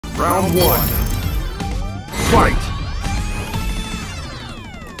Round one. Fight!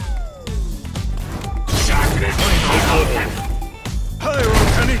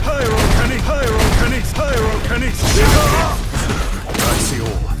 I see all.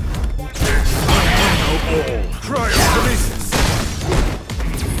 Cryokinesis!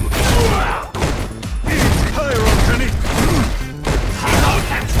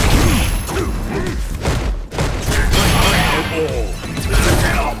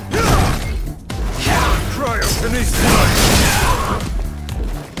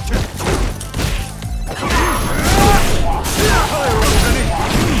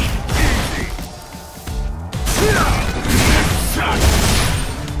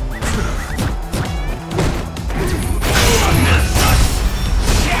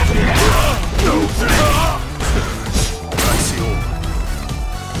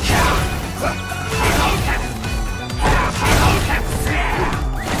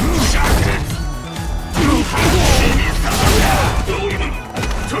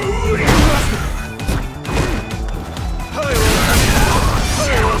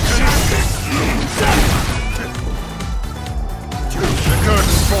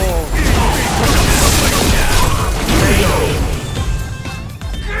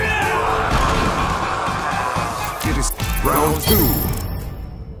 Round two.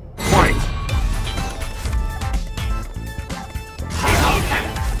 Fight!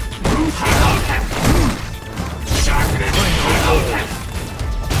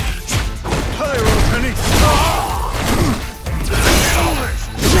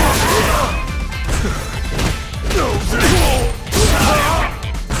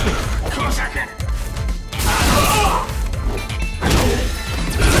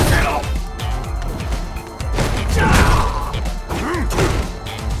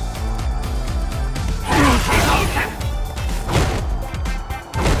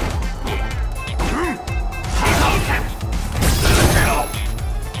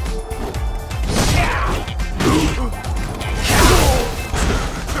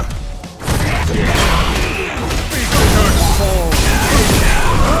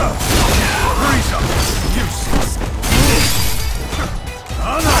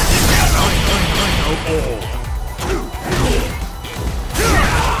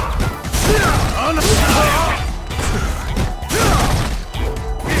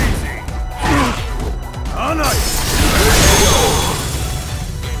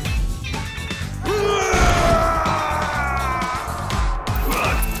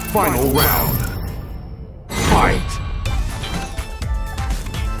 Final round. Fight!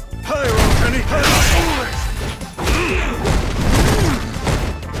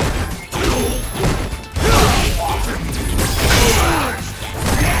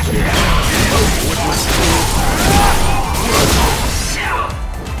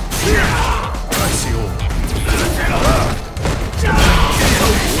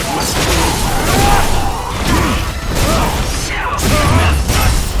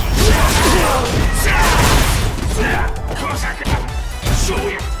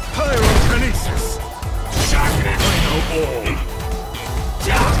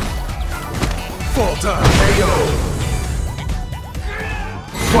 Fall down, KO!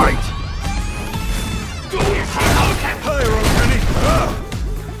 Fight!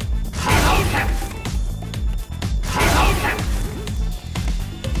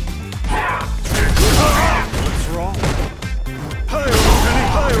 What's wrong?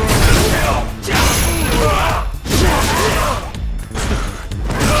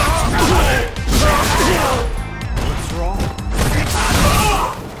 What's wrong?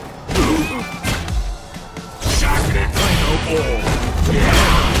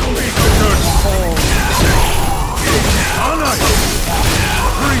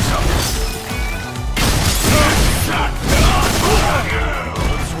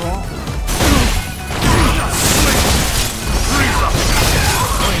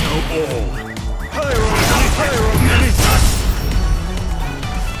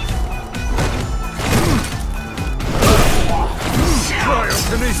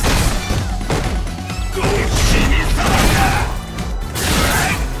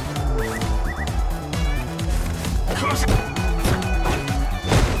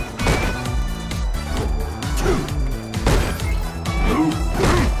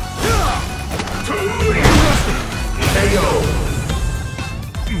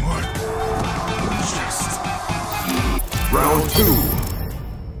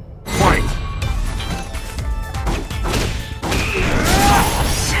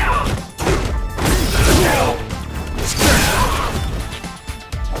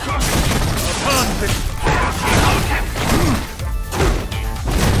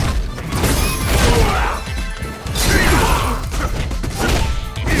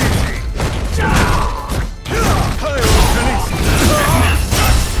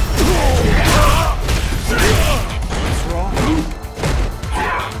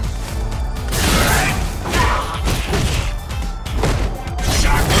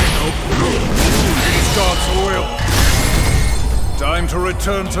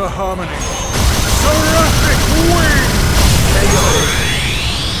 return to harmony. Seraphic wing!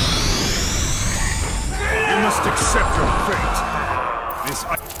 You must accept your fate. This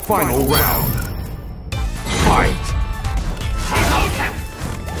final round. Fight!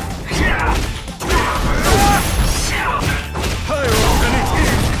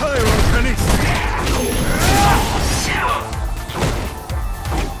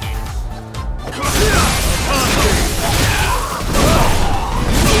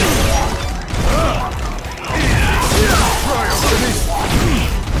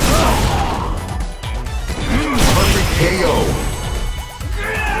 KO.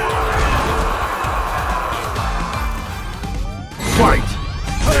 Fight.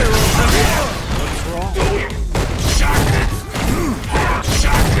 What's wrong?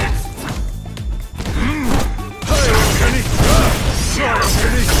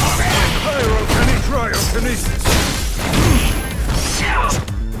 Cryokinesis.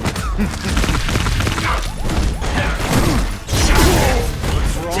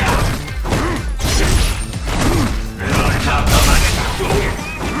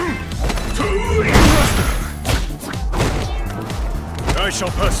 I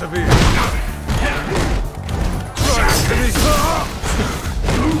shall persevere. I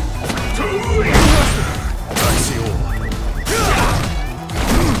see all.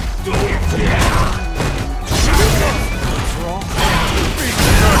 What's wrong?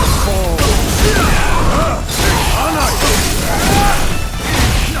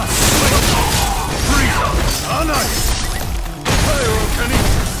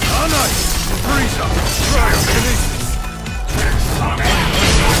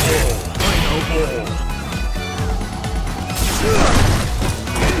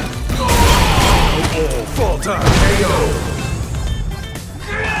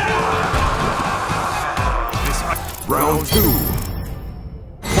 Round 2.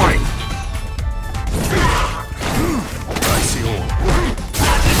 Fight! I see all.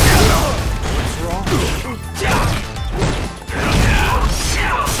 What's wrong?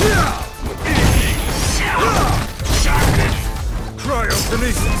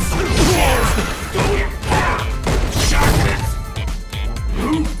 Cryokinesis!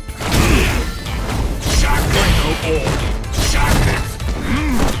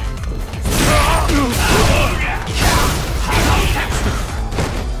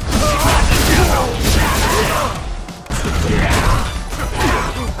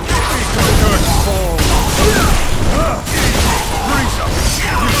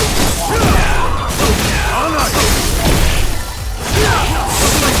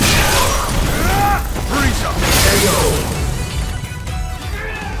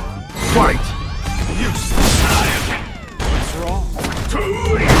 Fight! What's wrong?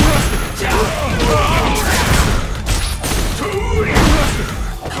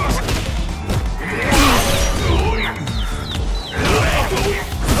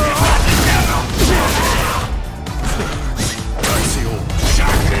 I see all.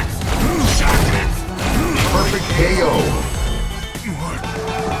 Perfect KO.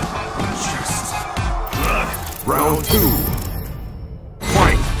 Round 2.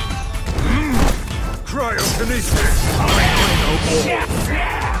 Fight! Cryokinesis!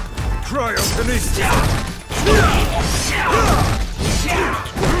 Cryokinesis!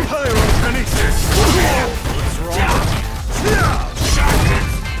 Pyrokinesis! What's wrong?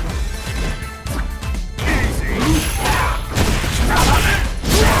 Easy!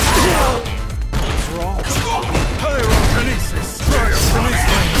 What's wrong? Pyrokinesis!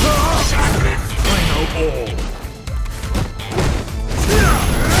 Cryokinesis! I know all!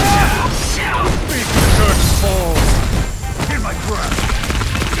 Falls in my grasp.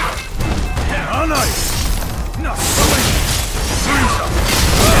 On ice. No, freeze up.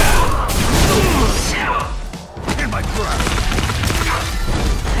 In my grasp.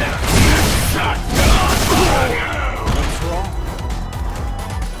 What's wrong?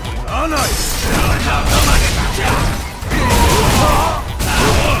 On ice.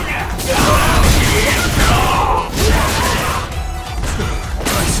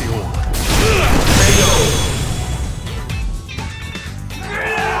 I see all.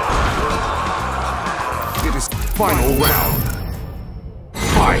 It is final round.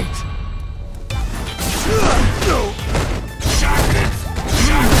 Fight!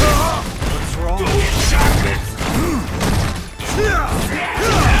 What's wrong?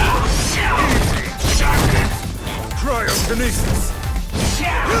 Cryokinesis!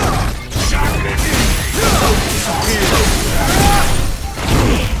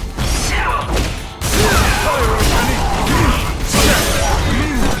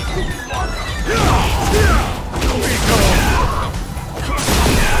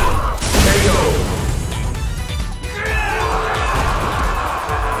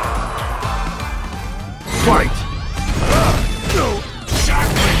 Fight!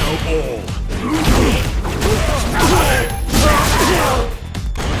 All.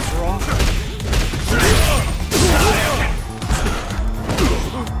 What's wrong?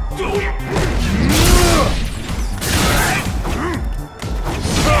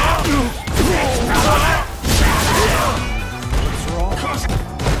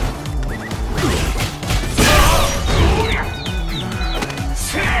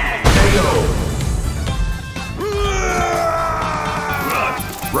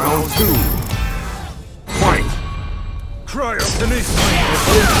 Round 2. Fight! Cryokinesis!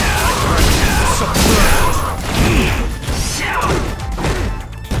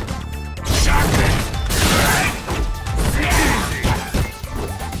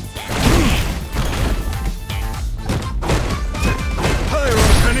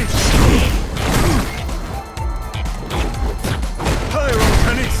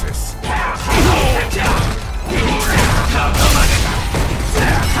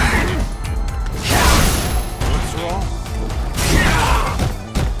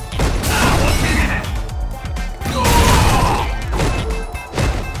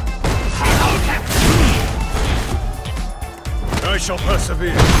 I shall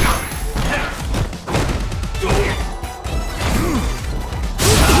persevere.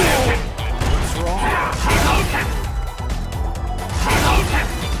 What's wrong?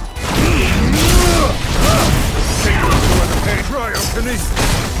 Cryokinesis.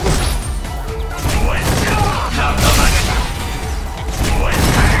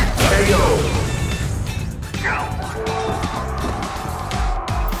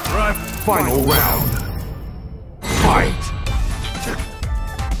 Final round. Fight!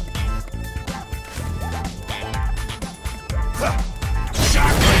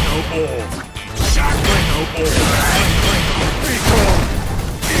 All.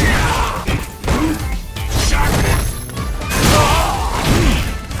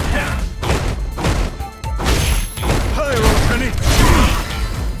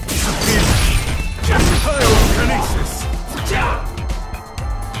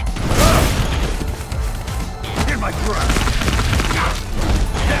 In my grasp.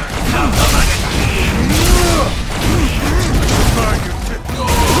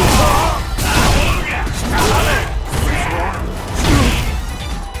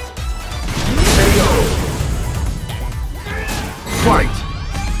 Fight!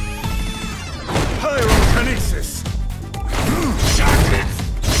 Pyrokinesis!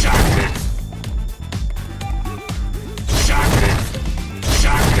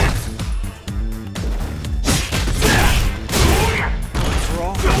 What's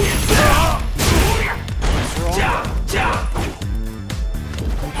wrong? What's wrong?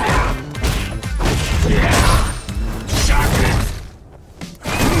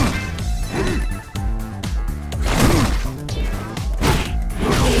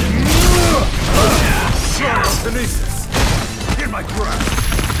 Kinesis! In my grasp!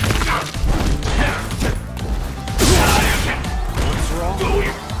 What's wrong?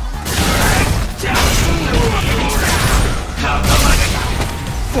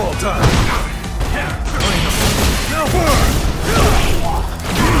 Fall down! Now burn!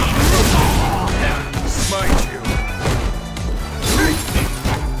 Smite you!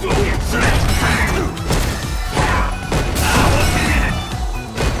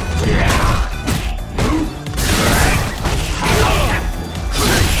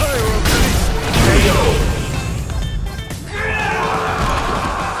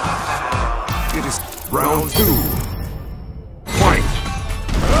 It is round 2. Fight!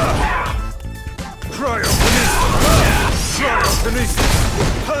 Cryokinesis! Cryokinesis!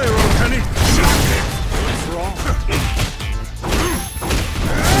 Pyrokinesis! What's wrong?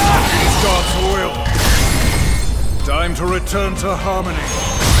 God's will. Time to return to harmony.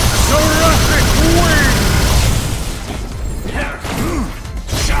 Jurassic Wing!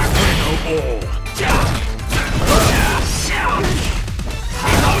 All.